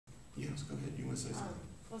Yes, go ahead. You want to say something?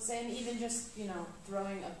 Well, saying even just, you know,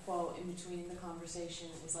 throwing a quote in between the conversation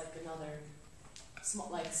is like another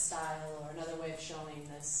like style or another way of showing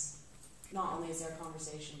this. Not only is there a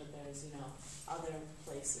conversation, but there's, you know, other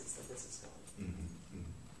places that this is going.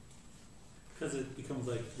 Because it becomes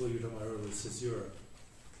like what you were talking about earlier, caesura.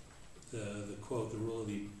 The quote, the rule of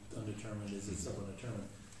the undetermined is itself undetermined.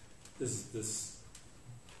 This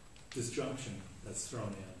disjunction that's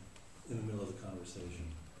thrown in the middle of the conversation.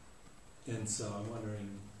 And so I'm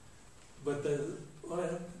wondering, but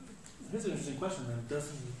here's an interesting question then.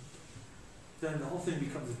 Then the whole thing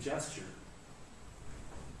becomes a gesture.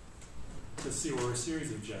 Or a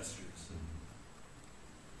series of gestures.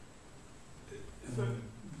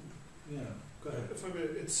 Yeah, go ahead. If I may,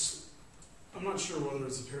 I'm not sure whether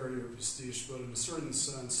it's a parody or pastiche, but in a certain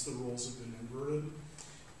sense, the roles have been inverted.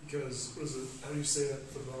 Because, how do you say that?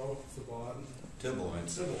 Thibaud? Tybalt.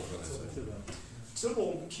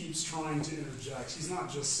 Tybalt keeps trying to interject. He's not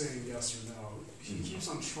just saying yes or no. He keeps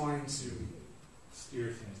on trying to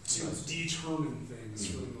steer things, to determine things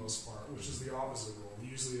for the most part, which is the opposite role.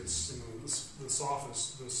 Usually, it's the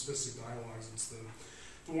sophist, the sophistic dialogues. It's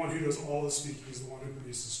the one who does all the speaking is the one who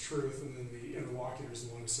produces truth, and then the interlocutor is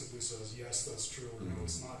the one who simply says yes, that's true, or no,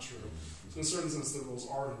 it's not true. So, in a certain sense, the roles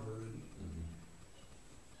are inverted.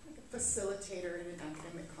 Like a facilitator in an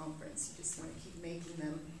academic conference, you just want to keep making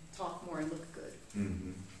them talk more and look good.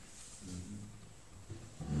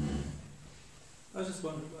 I was just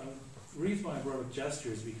wondering, the reason why I brought up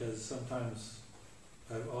gestures because sometimes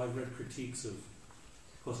I've read critiques of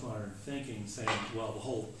postmodern thinking saying, well, the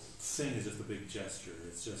whole thing is just a big gesture.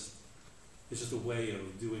 It's just a way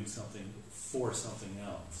of doing something for something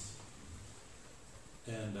else.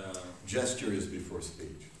 And gesture is before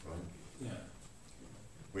speech, right? Yeah.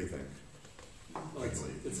 We think. Well,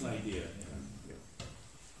 it's an idea.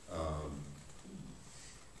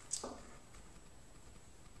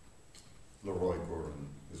 Leroy Gorin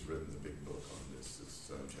has written the big book on this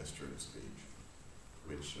gesture and speech,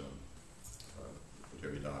 which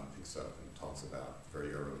Derrida picks up and talks about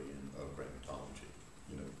very early in grammatology.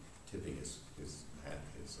 You know, tipping his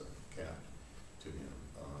cap to him.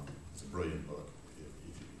 It's a brilliant book.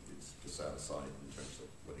 It's just out of sight in terms of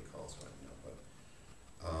what he calls right now, but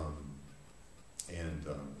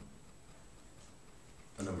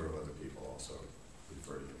a number of other people also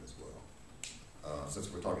refer to him as well. Since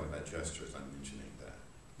we're talking about gestures, I'm mentioning that.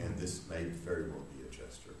 And this may very well be a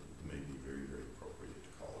gesture. It may be very, very appropriate to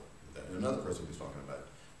call it that. And another person who's talking about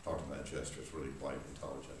gestures really quite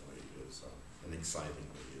intelligently is, and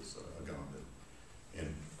excitingly is Agamben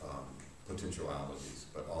in potentialities,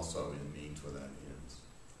 but also in means without ends.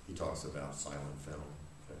 He talks about silent film,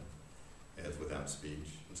 okay, as without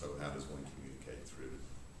speech. And so how does one communicate through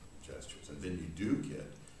gestures? And then you do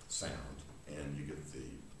get sound, and you get the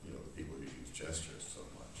people who use gestures so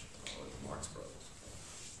much, like Marx Brothers,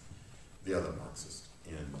 the other Marxist.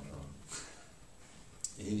 And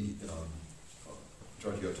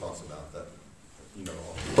Giorgio talks about that, and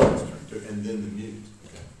then the mute.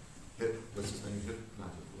 Okay. What's his name?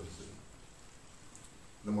 What is it?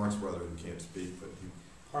 The Marx brother who can't speak, but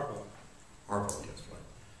Harpo, yes, right.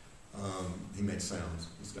 He makes sounds.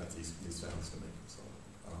 He's got these sounds to make.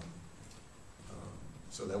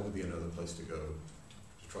 So that would be another place to go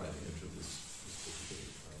to try to enter this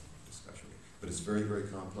particular discussion. But it's very, very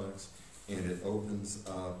complex, and it opens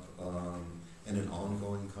up an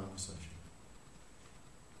ongoing conversation.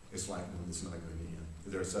 It's like one that's not going to end.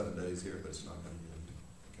 There are 7 days here, but it's not going to end.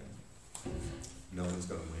 Okay? No one's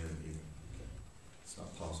going to win either. Okay? It's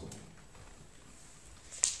not possible.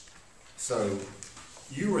 So,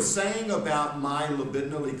 you were saying about my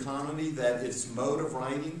libidinal economy that it's mode of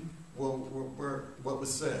writing. Well, what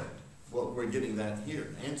was said? Well, we're getting that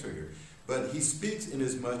answer here. But he speaks in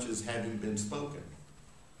as much as having been spoken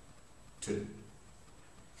to.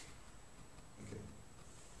 Okay.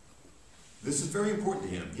 This is very important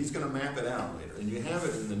to him. He's going to map it out later. And you have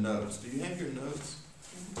it in the notes. Do you have your notes?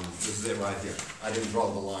 This is it right here. I didn't draw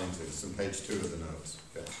the lines in. It's on page 2 of the notes.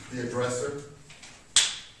 Okay. The addressor.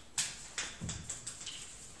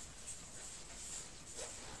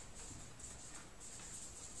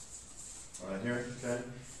 Right here, okay?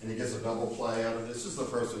 And he gets a double play out of this. This is the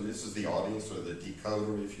person, this is the audience, or the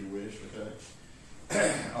decoder, if you wish,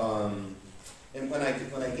 okay? And when I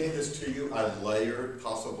gave this to you, I layered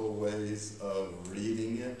possible ways of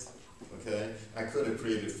reading it, okay? I could have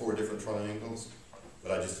created 4 different triangles,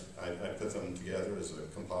 but I put them together as a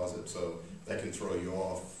composite, so that can throw you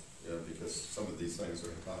off, because some of these things are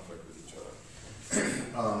in conflict with each other.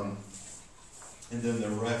 And then the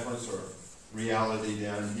reference or reality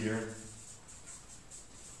down here.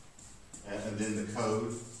 And then the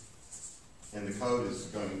code, And the code is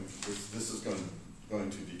going, this is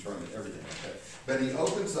going to determine everything, okay? But he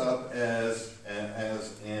opens up as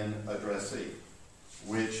an addressee,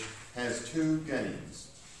 which has two gains.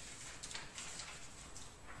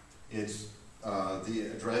 It's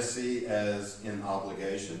the addressee as in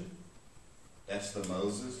obligation. That's the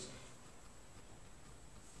Moses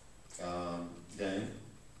gain.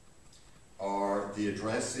 Or the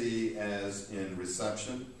addressee as in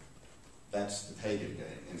reception. That's the pagan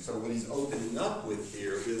gain. And so what he's opening up with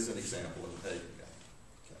here is an example of a pagan gain.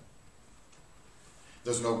 Okay.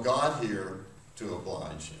 There's no God here to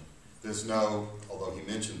oblige him. There's no, although he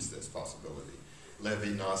mentions this possibility,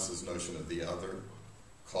 Levinas' notion of the other,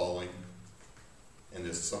 calling, and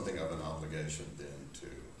there's something of an obligation then to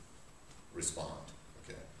respond.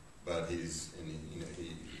 Okay, but he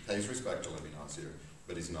pays respect to Levinas here,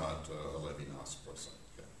 but he's not a Levinas person.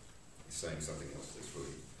 Okay, he's saying something else that's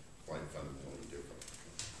really quite fundamentally different.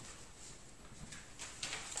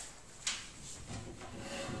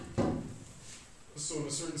 So in a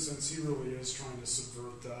certain sense, he really is trying to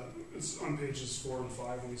subvert that. It's on pages 4 and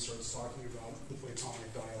 5 when he starts talking about the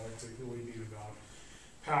Platonic dialectic really being about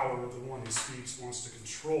power. The one who speaks wants to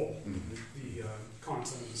control the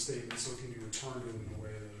content of the statement so it can be returned in a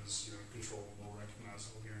way that is controllable,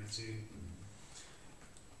 recognizable, guaranteed.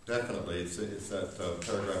 Definitely, it's that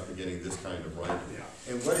paragraph beginning this kind of writing.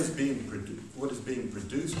 Yeah. And what is being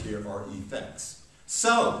produced here are effects.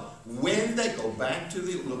 So, when they go back to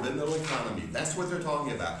the libidinal economy, that's what they're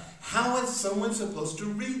talking about. How is someone supposed to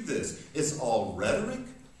read this? It's all rhetoric?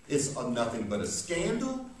 It's nothing but a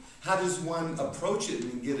scandal? How does one approach it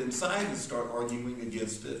and get inside and start arguing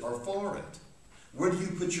against it or for it? Where do you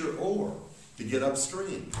put your oar to get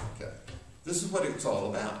upstream? Okay. This is what it's all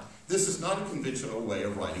about. This is not a conventional way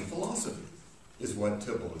of writing philosophy, is what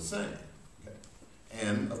Tibble is saying. Okay.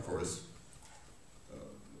 And, of course,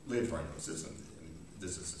 Lyotard knows this, and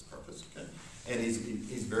this is his purpose. Okay. And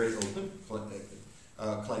he's very open,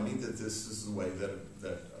 claiming that this is the way that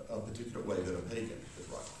a particular way that a pagan could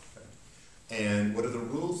write. Okay. And what are the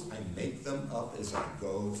rules? I make them up as I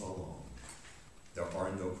go along. There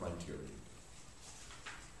are no criteria.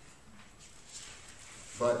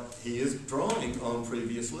 But he is drawing on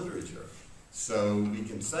previous literature. So we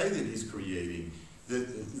can say that he's creating,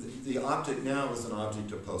 the object now is an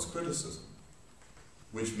object of post-criticism,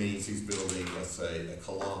 which means he's building, let's say, a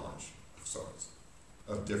collage of sorts,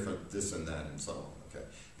 of different this and that and so on. Okay,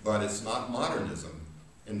 but it's not modernism.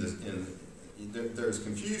 There's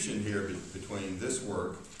confusion here between this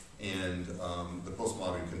work and the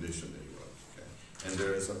postmodern condition that he wrote. Okay, and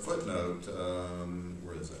there is a footnote.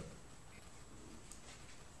 Where is it?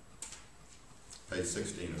 Page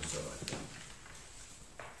 16 or so, I think.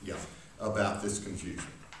 Yeah, about this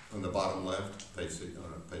confusion. On the bottom left, page 16,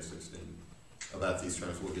 about these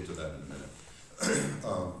terms. We'll get to that in a minute.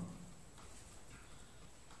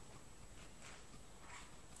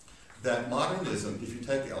 That modernism, if you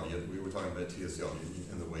take Eliot, we were talking about T.S.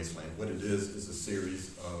 Eliot in The Wasteland, what it is a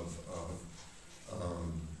series of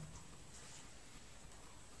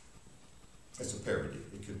it's a parody.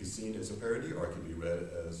 It could be seen as a parody or it can be read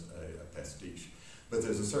as a pastiche. But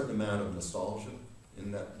there's a certain amount of nostalgia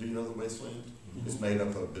in that. Do you know The Wasteland? Mm-hmm. It's made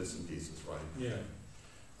up of bits and pieces, right? Yeah.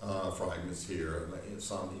 Fragments here,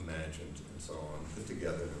 some imagined and so on, put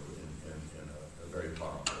together in a very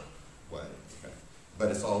powerful way. Okay.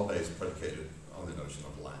 But it's all predicated on the notion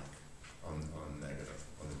of lack, on the negative.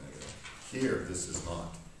 Here, this is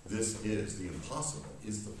not. This is the impossible,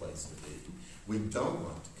 is the place to be. We don't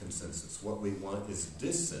want consensus. What we want is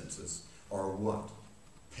dissensus, or what?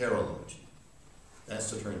 Paralogy. That's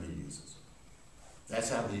the term he uses. That's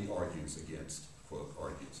how he argues against, quote,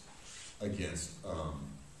 against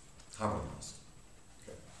Habermas.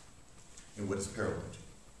 Okay. And what is paralogy?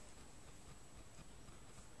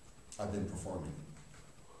 I've been performing it.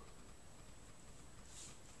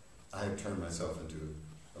 I have turned myself into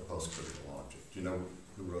a post-critical object. Do you know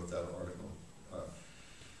who wrote that article?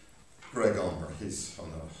 Greg Ulmer. He's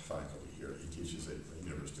on the faculty here. He teaches at the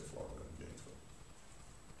University of Florida in Gainesville.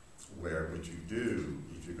 Where what you do,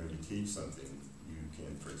 if you're going to teach something, you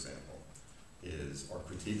can, for example, or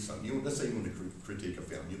critique something. Let's say you want to critique a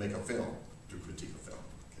film. You make a film to critique a film.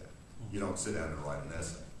 Okay. You don't sit down and write an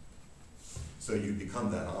essay. So you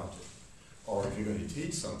become that object. Or if you're going to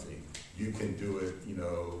teach something, you can do it,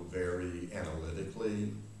 very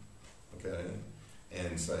analytically, okay,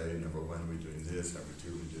 and say, number one, we're doing this, number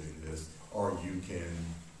two, we're doing this, or you can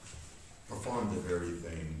perform the very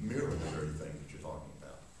thing, mirror the very thing that you're talking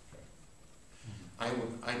about. Okay.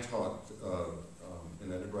 I taught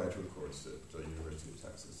an undergraduate course at the University of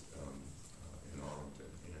Texas in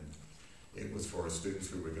Arlington, It was for students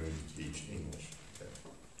who were going to teach English, okay,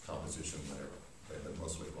 composition, whatever, okay, but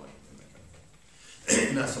mostly writing and that kind of thing.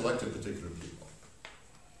 And I selected particular people.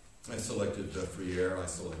 I selected Friere, I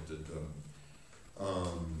selected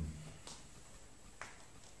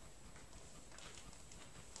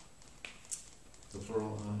the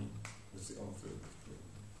plural line was the author.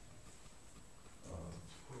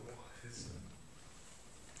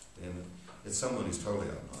 And it's someone who's totally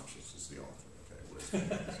obnoxious is the author, okay?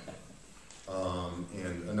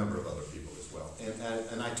 And a number of other people as well.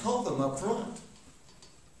 And I told them up front,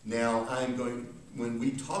 now I'm going, when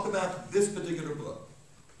we talk about this particular book,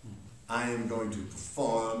 I am going to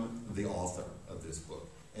perform the author of this book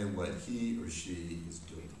and what he or she is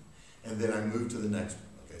doing. And then I moved to the next one,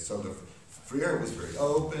 okay? So the Friere was very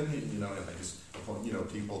open, and I just,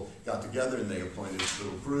 people got together and they appointed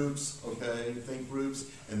little groups, okay, think groups,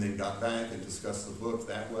 and then got back and discussed the book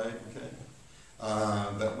that way, okay?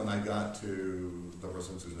 But when I got to the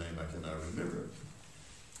person's whose name I cannot remember,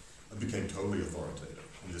 I became totally authoritative,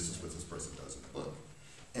 and this is what this person does in the book.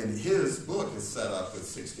 And his book is set up with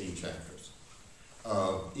 16 chapters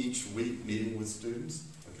of each week meeting with students,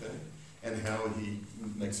 okay, and how he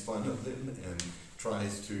makes fun of them and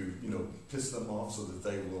tries to, piss them off so that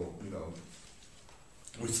they will,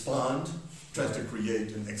 respond, tries to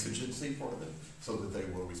create an exigency for them so that they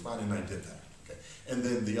will respond, and I did that, okay. And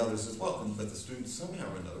then the others as well, but the students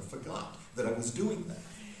somehow or another forgot that I was doing that.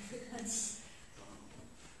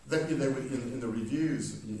 That they would, in the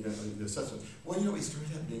reviews, in the assessment, he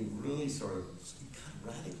started out being really sort of kind of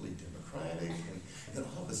radically democratic, and then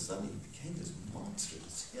all of a sudden he became this monster,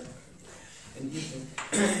 this Hitler. And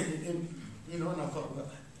I thought,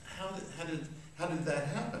 well, how did that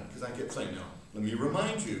happen? Because I kept saying, no, let me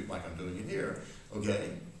remind you, like I'm doing it here,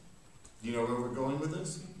 okay? Do you know where we're going with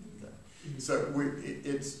this? Okay. So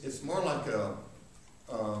it's more like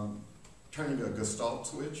turning a Gestalt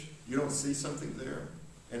switch. You don't see something there.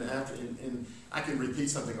 And I can repeat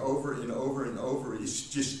something over and over and over. It's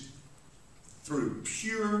just through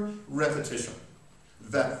pure repetition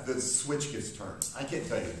that the switch gets turned. I can't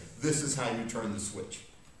tell you, this is how you turn the switch.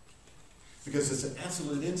 Because it's an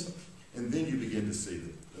absolute instant. And then you begin to see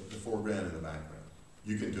the foreground and the background.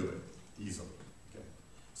 You can do it easily. Okay?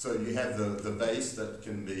 So you have the base that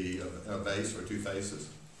can be a base or two faces.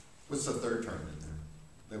 What's the third term in there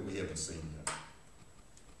that we haven't seen yet?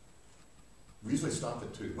 We usually stop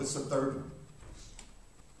at 2. What's the third one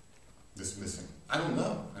that's missing? I don't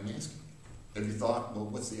know. I'm asking. Have you thought, well,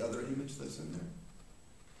 what's the other image that's in there?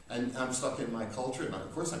 And I'm stuck in my culture, and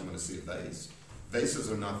of course I'm going to see a vase.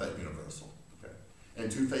 Vases are not that universal. Okay?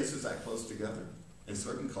 And two faces that close together. In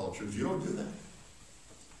certain cultures, you don't do that.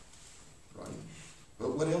 Right?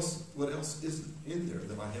 But what else is in there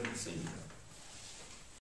that I haven't seen yet?